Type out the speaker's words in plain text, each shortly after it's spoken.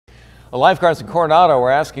The lifeguards in Coronado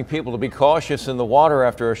are asking people to be cautious in the water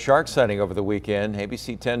after a shark sighting over the weekend.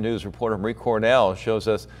 ABC 10 News reporter Marie Cornell shows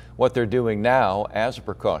us what they're doing now as a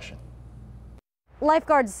precaution.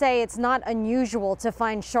 Lifeguards say it's not unusual to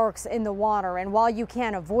find sharks in the water, and while you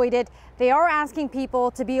can't avoid it, they are asking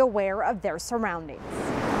people to be aware of their surroundings.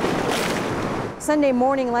 Sunday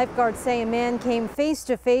morning, lifeguards say a man came face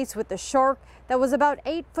to face with the shark that was about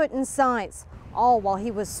 8 foot in size, all while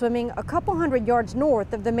he was swimming a couple hundred yards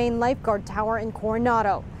north of the main lifeguard tower in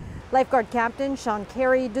Coronado. Lifeguard Captain Sean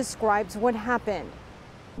Carey describes what happened.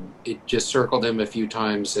 It just circled him a few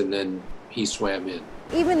times and then he swam in.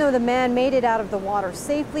 Even though the man made it out of the water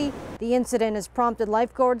safely, the incident has prompted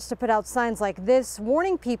lifeguards to put out signs like this,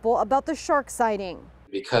 warning people about the shark sighting.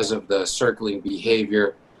 Because of the circling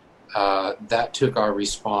behavior, that took our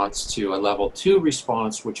response to a level 2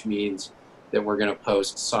 response, which means that we're going to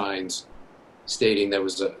post signs stating there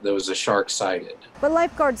was a shark sighted. But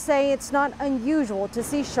lifeguards say it's not unusual to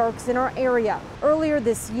see sharks in our area. Earlier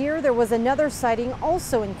this year, there was another sighting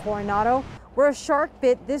also in Coronado where a shark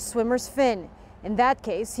bit this swimmer's fin. In that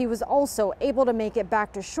case, he was also able to make it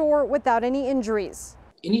back to shore without any injuries.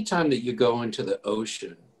 Anytime that you go into the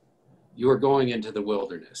ocean, you are going into the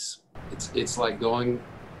wilderness. It's like going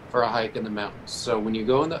for a hike in the mountains. So when you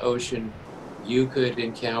go in the ocean, you could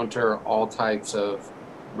encounter all types of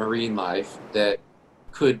marine life that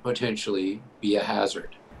could potentially be a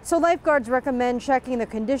hazard. So lifeguards recommend checking the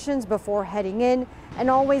conditions before heading in, and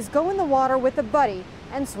always go in the water with a buddy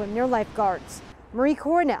and swim near lifeguards. Marie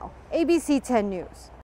Cornell, ABC 10 News.